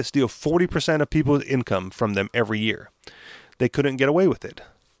would try to steal 40% of people's income from them every year. They couldn't get away with it.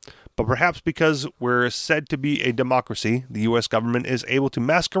 But perhaps because we're said to be a democracy, the U.S. government is able to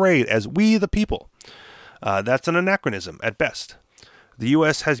masquerade as we the people. That's an anachronism at best. The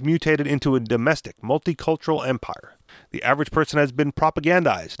U.S. has mutated into a domestic, multicultural empire. The average person has been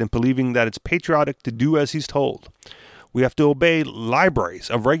propagandized in believing that it's patriotic to do as he's told. We have to obey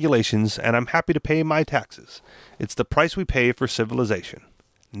libraries of regulations, and I'm happy to pay my taxes. It's the price we pay for civilization.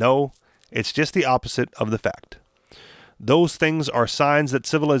 No, it's just the opposite of the fact. Those things are signs that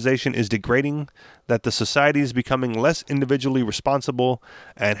civilization is degrading, that the society is becoming less individually responsible,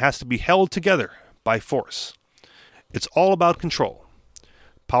 and has to be held together by force. It's all about control.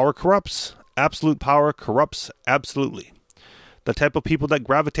 Power corrupts. Absolute power corrupts absolutely. The type of people that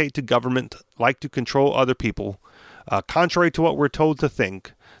gravitate to government like to control other people. Contrary to what we're told to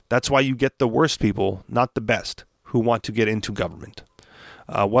think, that's why you get the worst people, not the best, who want to get into government.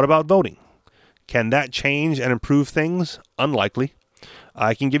 What about voting? Can that change and improve things? Unlikely.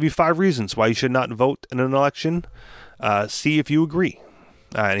 I can give you 5 reasons why you should not vote in an election. See if you agree.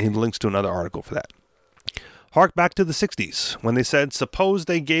 And he links to another article for that. Hark back to the 60s, when they said, suppose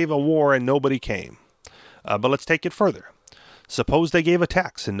they gave a war and nobody came. But let's take it further. Suppose they gave a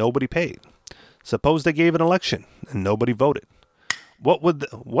tax and nobody paid. Suppose they gave an election and nobody voted. What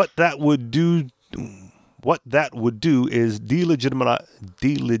that would do is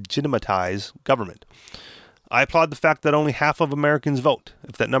delegitimize government. I applaud the fact that only half of Americans vote.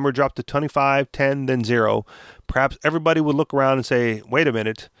 If that number dropped to 25, 10, then 0, perhaps everybody would look around and say, wait a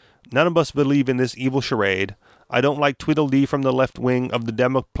minute, none of us believe in this evil charade. I don't like Tweedledee from the left wing of the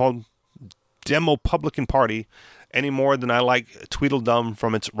Demopublican Party any more than I like Tweedledum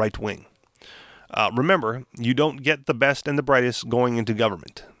from its right wing. Remember, you don't get the best and the brightest going into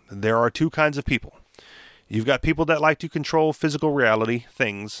government. There are 2 kinds of people. You've got people that like to control physical reality,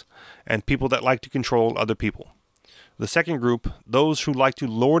 things, and people that like to control other people. The second group, those who like to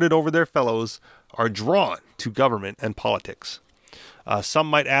lord it over their fellows, are drawn to government and politics. Some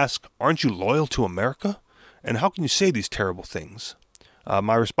might ask, aren't you loyal to America? And how can you say these terrible things?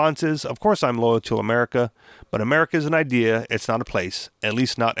 My response is, of course I'm loyal to America, but America is an idea, it's not a place, at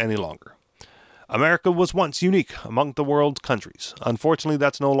least not any longer. America was once unique among the world's countries. Unfortunately,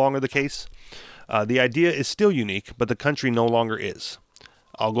 that's no longer the case. The idea is still unique, but the country no longer is.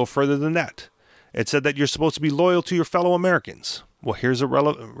 I'll go further than that. It said that you're supposed to be loyal to your fellow Americans. Well, here's a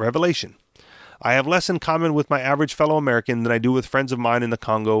revelation. I have less in common with my average fellow American than I do with friends of mine in the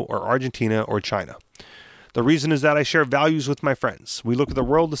Congo or Argentina or China. The reason is that I share values with my friends. We look at the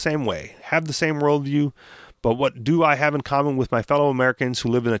world the same way, have the same worldview, but what do I have in common with my fellow Americans who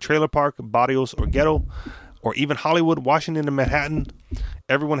live in a trailer park, barrios, or ghetto, or even Hollywood, Washington, and Manhattan?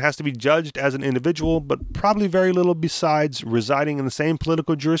 Everyone has to be judged as an individual, but probably very little besides residing in the same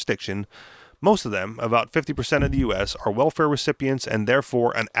political jurisdiction. Most of them, about 50% of the U.S., are welfare recipients and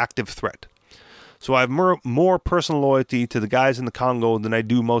therefore an active threat. So I have more personal loyalty to the guys in the Congo than I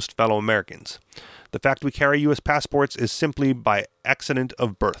do most fellow Americans. The fact we carry U.S. passports is simply by accident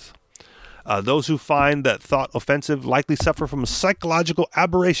of birth. Those who find that thought offensive likely suffer from a psychological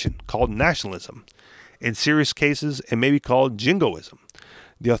aberration called nationalism. In serious cases, it may be called jingoism.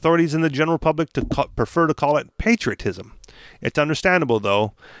 The authorities and the general public prefer to call it patriotism. It's understandable,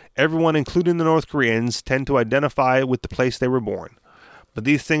 though. Everyone, including the North Koreans, tend to identify with the place they were born. But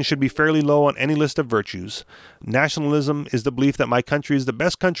these things should be fairly low on any list of virtues. Nationalism is the belief that my country is the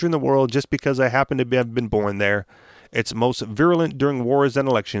best country in the world just because I happen to have been born there. It's most virulent during wars and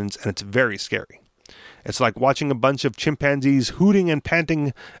elections, and it's very scary. It's like watching a bunch of chimpanzees hooting and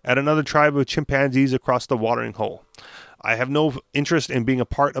panting at another tribe of chimpanzees across the watering hole. I have no interest in being a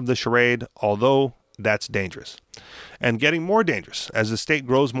part of the charade, although that's dangerous. And getting more dangerous as the state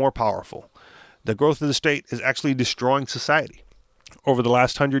grows more powerful. The growth of the state is actually destroying society. Over the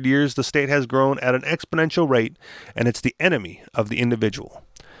last 100 years, the state has grown at an exponential rate, and it's the enemy of the individual.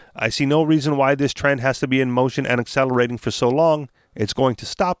 I see no reason why this trend has to be in motion and accelerating for so long. It's going to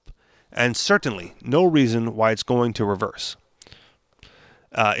stop, and certainly no reason why it's going to reverse.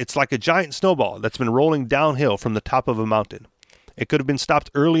 It's like a giant snowball that's been rolling downhill from the top of a mountain. It could have been stopped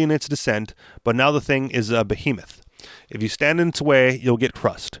early in its descent, but now the thing is a behemoth. If you stand in its way, you'll get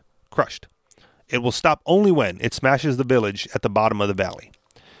crushed. It will stop only when it smashes the village at the bottom of the valley.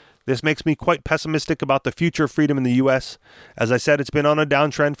 This makes me quite pessimistic about the future of freedom in the U.S. As I said, it's been on a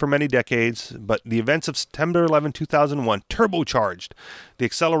downtrend for many decades, but the events of September 11, 2001 turbocharged the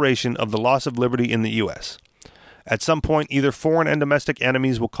acceleration of the loss of liberty in the U.S. At some point, either foreign and domestic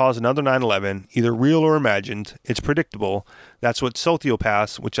enemies will cause another 9/11, either real or imagined. It's predictable. That's what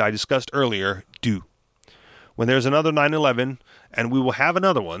sociopaths, which I discussed earlier, do. When there's another 9/11, and we will have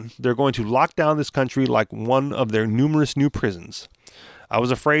another one, they're going to lock down this country like one of their numerous new prisons. I was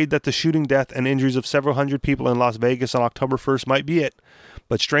afraid that the shooting death and injuries of several hundred people in Las Vegas on October 1st might be it,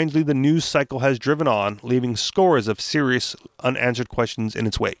 but strangely the news cycle has driven on, leaving scores of serious unanswered questions in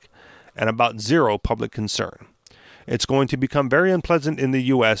its wake, and about zero public concern. It's going to become very unpleasant in the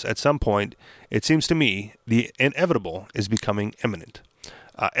U.S. at some point. It seems to me the inevitable is becoming imminent.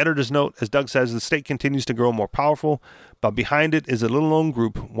 Editor's note, as Doug says, the state continues to grow more powerful, but behind it is a little-known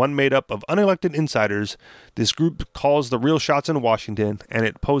group, one made up of unelected insiders. This group calls the real shots in Washington, and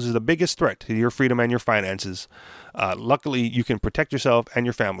it poses the biggest threat to your freedom and your finances. Luckily, you can protect yourself and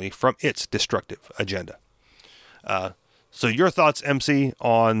your family from its destructive agenda. So your thoughts, MC,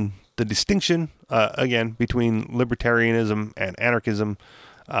 on the distinction, again, between libertarianism and anarchism,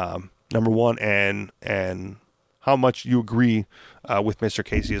 number one, and how much you agree with Mr.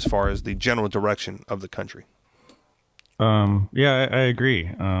 Casey as far as the general direction of the country. Yeah, I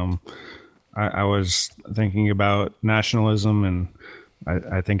agree. I was thinking about nationalism, and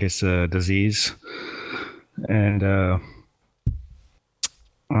I think it's a disease. And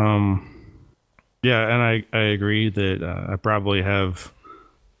yeah, and I agree that I probably have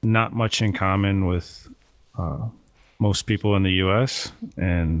not much in common with most people in the U.S.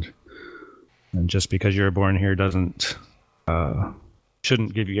 and just because you're born here doesn't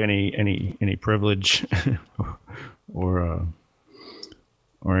shouldn't give you any privilege or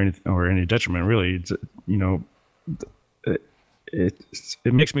any detriment. Really, it's, you know, it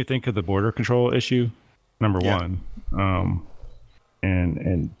makes me think of the border control issue, number one,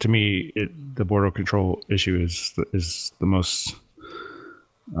 and to me, the border control issue is the most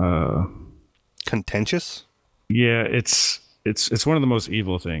contentious. Yeah, it's one of the most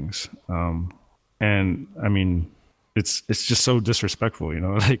evil things. And I mean, it's just so disrespectful, you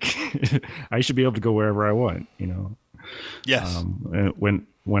know, like I should be able to go wherever I want, you know? Yes. And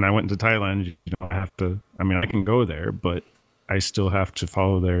when I went to Thailand, you know, I can go there, but I still have to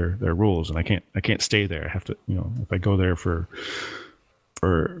follow their rules, and I can't stay there. I have to, you know, if I go there for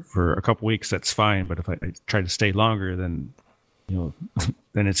a couple weeks, that's fine. But if I try to stay longer, then, you know,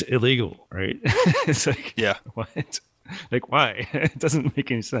 then it's illegal, right? It's like, yeah, what? Like, why? It doesn't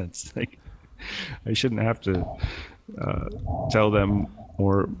make any sense. Like, I shouldn't have to tell them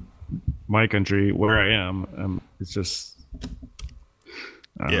or my country where I am. It's just,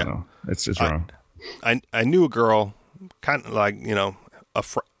 I don't know. It's wrong. I knew a girl, kind of like, you know,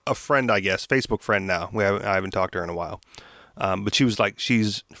 a friend, I guess, Facebook friend now. I haven't talked to her in a while. But she was like,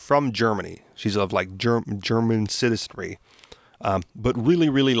 she's from Germany. She's of like German citizenry, but really,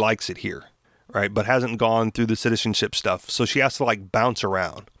 really likes it here, right? But hasn't gone through the citizenship stuff. So she has to like bounce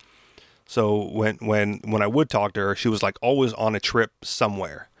around. So when I would talk to her, she was like always on a trip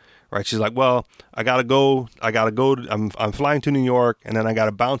somewhere, right? She's like, well, I gotta go. I'm flying to New York, and then I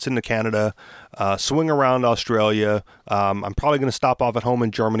gotta bounce into Canada, swing around Australia. I'm probably gonna stop off at home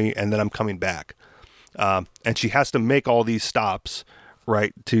in Germany, and then I'm coming back. And she has to make all these stops,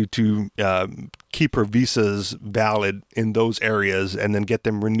 right, to keep her visas valid in those areas, and then get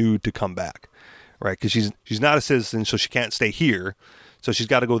them renewed to come back, right? Because she's not a citizen, so she can't stay here. So she's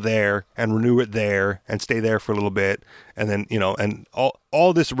got to go there and renew it there and stay there for a little bit. And then, you know, and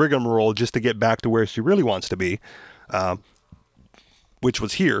all this rigmarole just to get back to where she really wants to be, which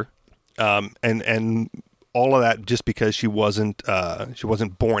was here. And all of that just because she wasn't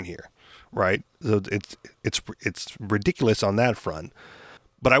born here. Right. So it's ridiculous on that front.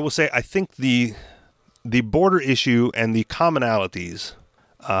 But I will say, I think the border issue and the commonalities,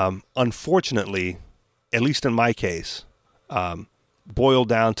 unfortunately, at least in my case, boil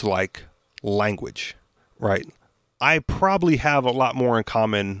down to like language, right? I probably have a lot more in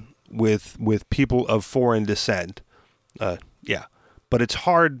common with people of foreign descent. Yeah, but it's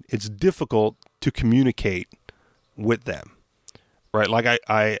hard. It's difficult to communicate with them, right? Like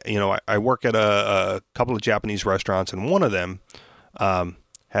I work at a couple of Japanese restaurants, and one of them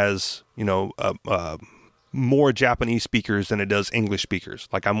has more Japanese speakers than it does English speakers.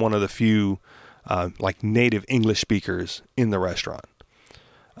 Like I'm one of the few like native English speakers in the restaurant.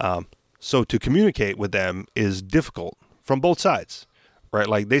 So to communicate with them is difficult from both sides, right?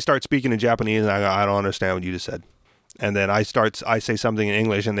 Like they start speaking in Japanese and I don't understand what you just said. And then I say something in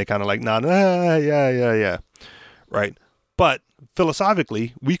English and they kind of like nod, yeah. Right. But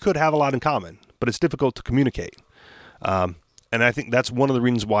philosophically, we could have a lot in common, but it's difficult to communicate. And I think that's one of the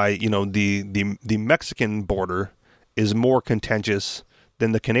reasons why, the Mexican border is more contentious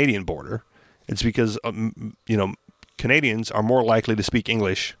than the Canadian border. It's because, Canadians are more likely to speak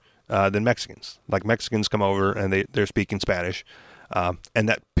English than Mexicans. Like Mexicans come over and they're speaking Spanish, and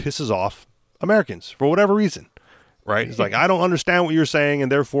that pisses off Americans for whatever reason, right? It's like, I don't understand what you're saying, and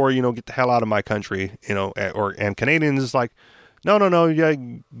therefore, get the hell out of my country, and Canadians is like, no, yeah,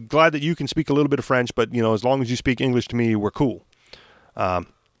 glad that you can speak a little bit of French, but, as long as you speak English to me, we're cool.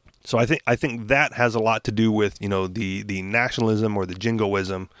 So I think that has a lot to do with, the nationalism or the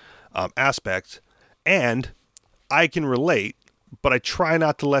jingoism aspect, and I can relate, but I try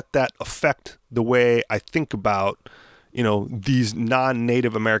not to let that affect the way I think about, these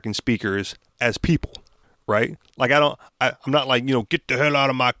non-native American speakers as people, right? Like I'm not like, get the hell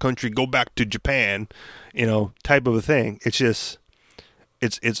out of my country, go back to Japan, type of a thing. It's just,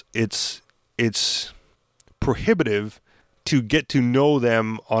 it's prohibitive to get to know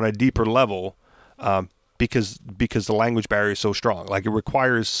them on a deeper level, because the language barrier is so strong. Like it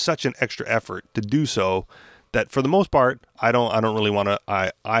requires such an extra effort to do so that for the most part, I don't really want to,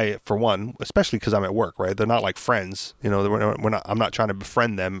 I for one, especially because I'm at work, right? They're not like friends, I'm not trying to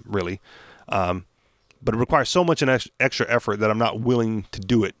befriend them really. But it requires so much an extra effort that I'm not willing to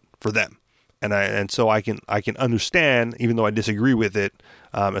do it for them. And so I can understand, even though I disagree with it,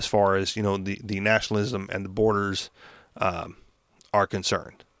 as far as, the nationalism and the borders, are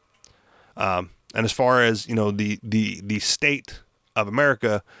concerned. And as far as, the state of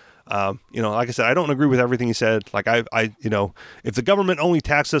America, like I said, I don't agree with everything he said. Like if the government only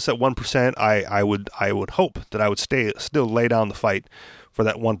taxed us at 1%, I would hope that I would still lay down the fight for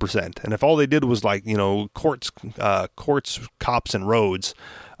that 1%. And if all they did was like, courts, cops, and roads,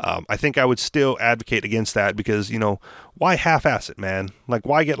 I think I would still advocate against that because, why half-ass it, man? Like,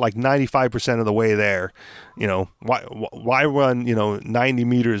 why get like 95% of the way there? Why run, 90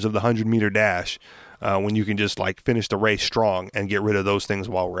 meters of the 100-meter dash when you can just like finish the race strong and get rid of those things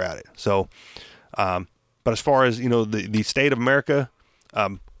while we're at it? So, but as far as, the state of America,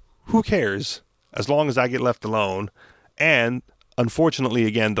 who cares as long as I get left alone? And unfortunately,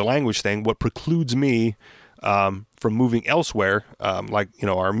 again, the language thing, what precludes me from moving elsewhere, like,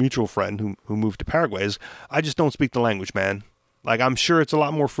 our mutual friend who moved to Paraguay, is I just don't speak the language, man. Like, I'm sure it's a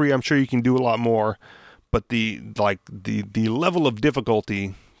lot more free. I'm sure you can do a lot more, but the level of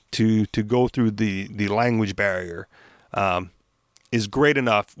difficulty to go through the language barrier, is great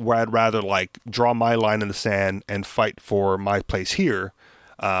enough where I'd rather like draw my line in the sand and fight for my place here.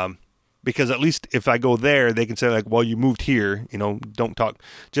 Because at least if I go there, they can say like, well, you moved here, don't talk.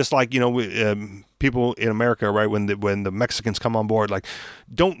 Just like, people in America, right? When the Mexicans come on board, like,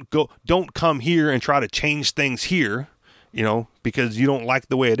 don't come here and try to change things here, because you don't like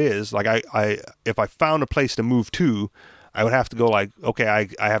the way it is. Like if I found a place to move to, I would have to go like, okay,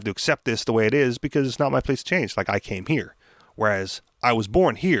 I have to accept this the way it is because it's not my place to change. Like I came here. Whereas I was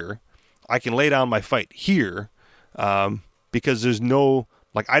born here, I can lay down my fight here, because there's no,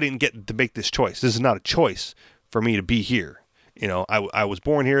 like, I didn't get to make this choice. This is not a choice for me to be here. I was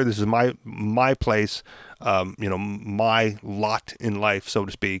born here. This is my place, my lot in life, so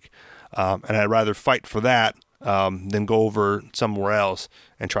to speak. And I'd rather fight for that than go over somewhere else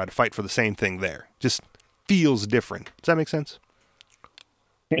and try to fight for the same thing there. Just feels different. Does that make sense?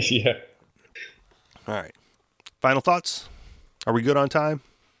 Yeah. All right. Final thoughts? Are we good on time?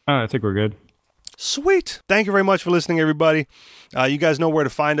 I think we're good. Sweet. Thank you very much for listening, everybody. You guys know where to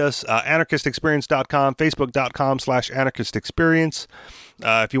find us. Anarchistexperience.com, Facebook.com/AnarchistExperience.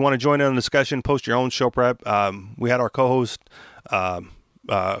 If you want to join in on the discussion, post your own show prep. We had our co-host,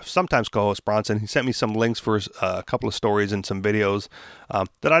 sometimes co-host Bronson. He sent me some links for a couple of stories and some videos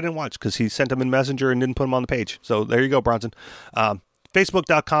that I didn't watch because he sent them in Messenger and didn't put them on the page. So there you go, Bronson.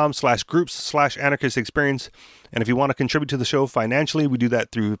 Facebook.com/groups/Anarchist Experience. And if you want to contribute to the show financially, we do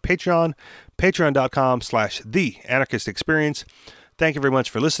that through Patreon, patreon.com/The Anarchist Experience. Thank you very much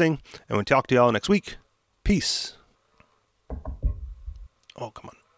for listening, and we'll talk to y'all next week. Peace. Oh, come on.